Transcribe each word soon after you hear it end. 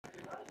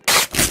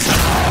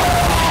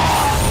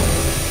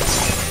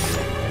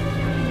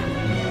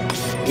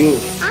You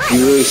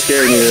really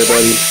scared me there,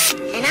 buddy.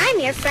 And I'm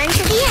your friend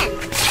to the end.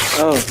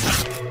 Oh.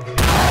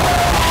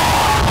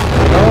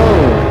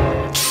 Oh.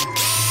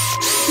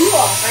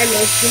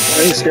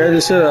 Oh, you scared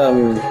the shit out of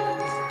me.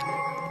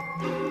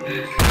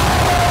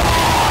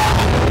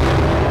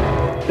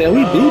 Damn,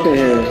 we deep in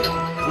here.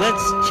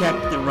 Let's check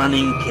the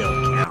running kill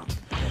count.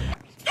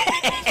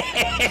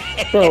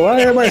 Bro,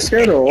 why everybody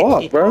scared to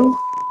walk, bro?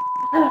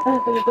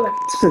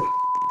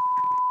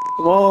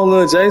 Come on,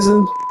 little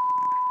Jason.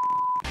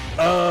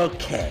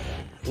 Okay,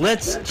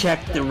 let's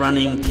check the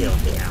running kill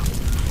count.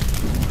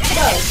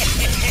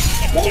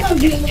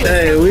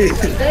 Hey,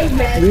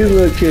 these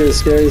little kids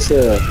scary as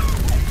hell.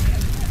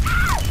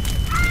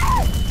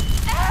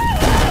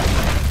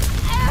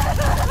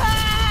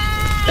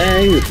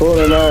 Dang, he's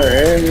pulling our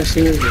hair and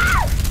shit.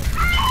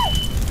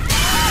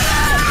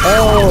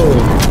 Oh!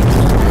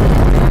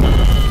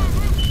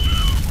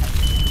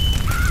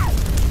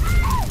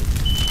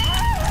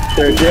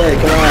 They're dead,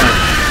 come on.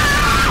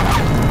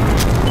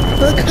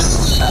 Look.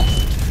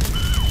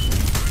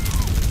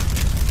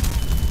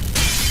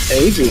 Hey,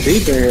 we just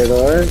deep in here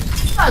though, right?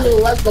 I knew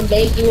what's the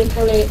bacon in the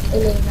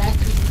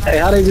vacuum. Hey,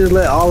 how they just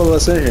let all of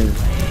us in here?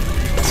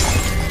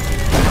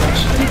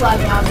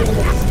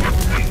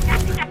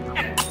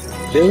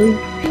 Did we?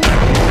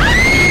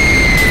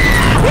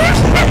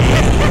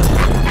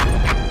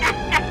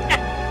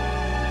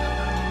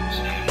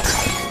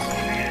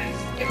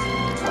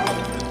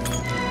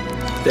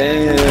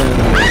 Damn,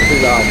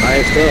 he's all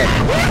knifed up.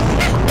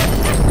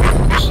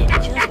 She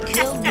just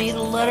killed me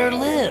to let her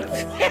live.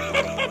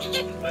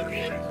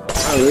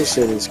 Oh, this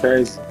shit is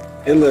crazy.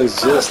 It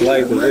looks just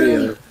like the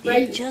video.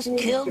 You just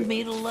killed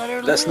me to let her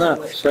live. That's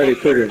not Freddy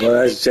Krueger, bro.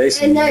 That's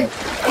Jason. And then,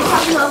 I'm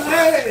talking about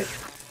her.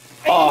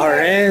 Oh, her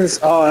hands.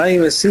 Oh, I didn't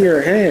even see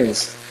her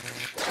hands.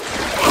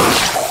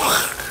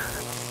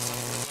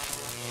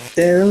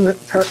 Damn,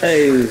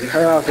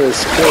 her outfit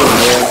is cool,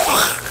 man.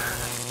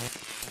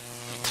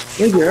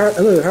 Look at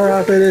her. Look, her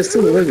outfit is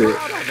too. Look at it.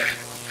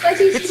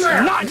 It's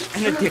not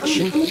an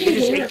addiction. It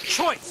is a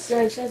choice.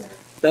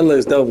 That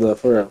looks dope though,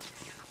 for real.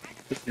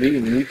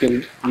 You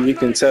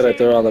can tell that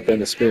they're all up in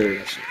the spirit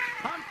and shit.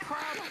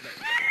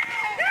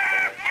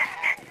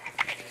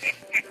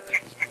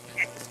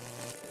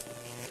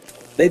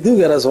 They do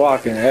get us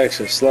walking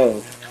extra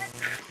slow.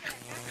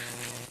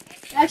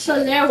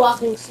 Actually, they're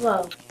walking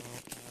slow.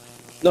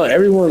 No,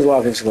 everyone's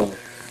walking slow.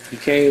 You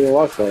can't even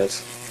walk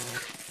fast.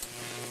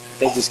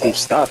 They just keep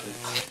stopping.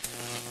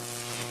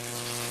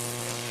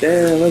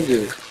 Damn, look at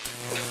it.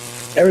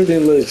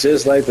 Everything looks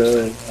just like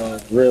the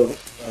real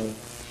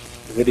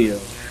video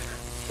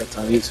that's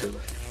on YouTube.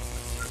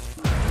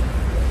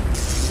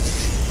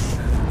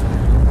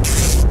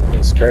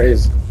 It's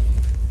crazy.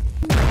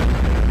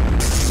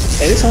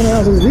 Hey, this haunted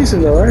house is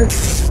decent though, right?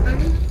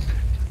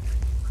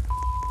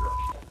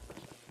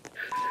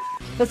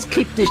 Let's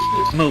keep this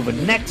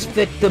moving. Next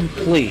victim,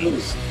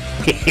 please.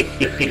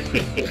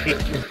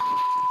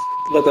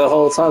 But the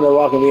whole time they're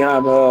walking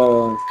behind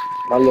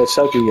my little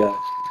Chucky guy.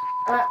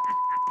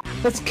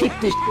 Let's keep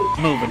this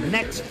moving.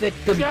 Next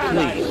victim,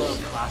 please.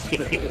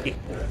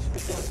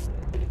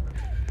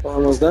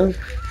 Almost done.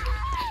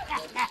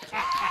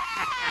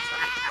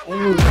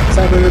 Oh, it's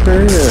like we're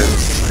here.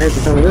 I hate to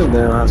come to this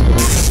damn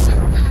hospital.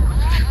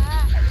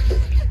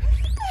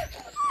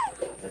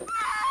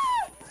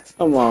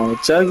 Come on,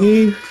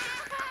 Chucky.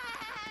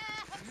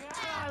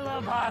 I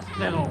love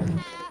hospital.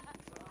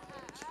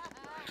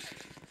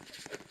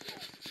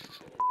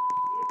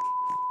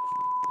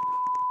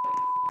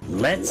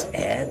 Let's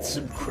add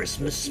some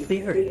Christmas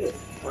spirit.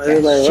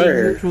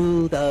 Dashing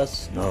through the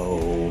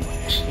snow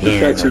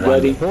in at you,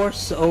 buddy. a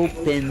horse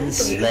open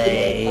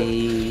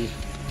sleigh.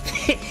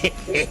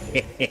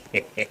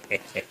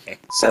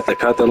 Just have to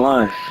cut the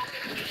line.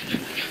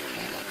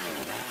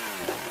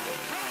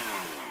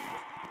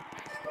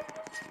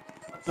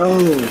 Oh.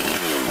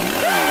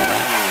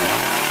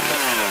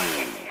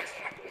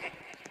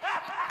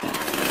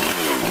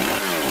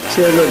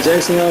 See that little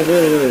Jason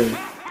outfit?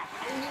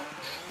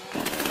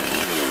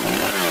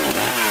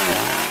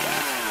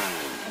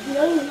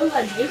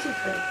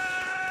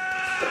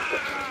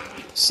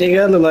 She ain't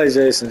gotta look like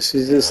Jason,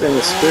 she's just in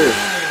the spirit.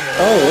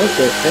 Oh, what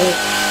the heck?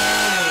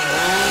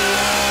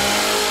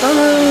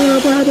 Oh,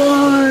 bye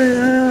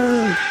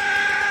bye!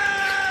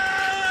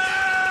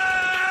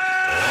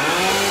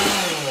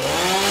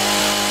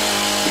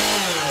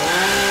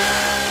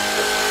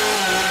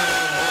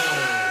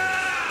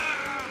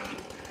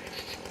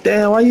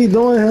 Damn, why you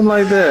doing him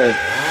like that?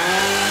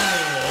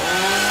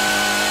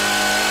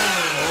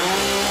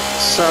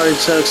 Sorry,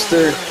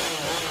 Chuckster.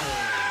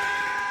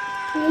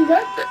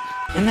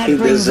 And that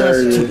brings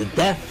us to the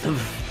death of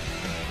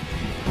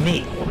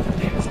me.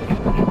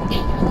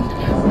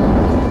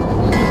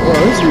 Oh,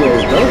 this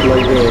feels dope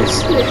like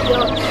this.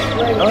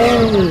 Oh.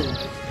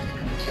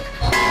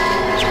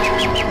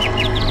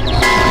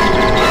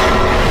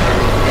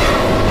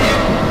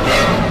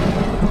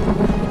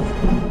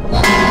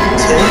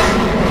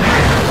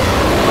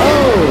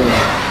 Oh.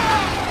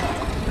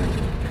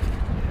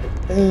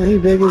 Damn, he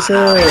big as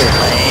hell.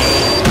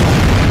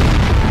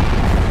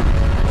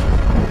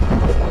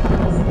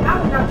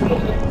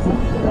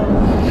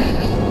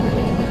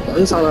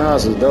 This haunted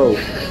house is dope.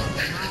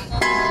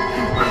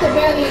 I could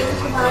barely even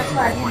survive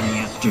twice. Born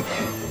yesterday.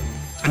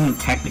 I mean,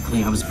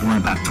 technically, I was born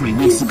about 3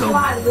 weeks ago,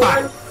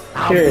 but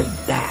I'll Here. be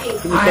back.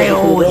 me I take it,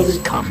 always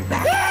brother. come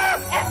back. Yeah,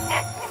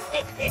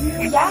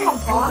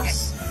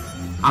 boss.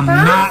 I'm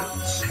not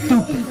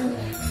stupid.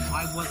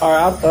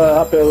 Alright,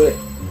 I'll pay it.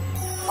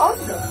 Oh,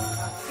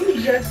 no. You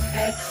just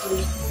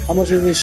actually. How much is this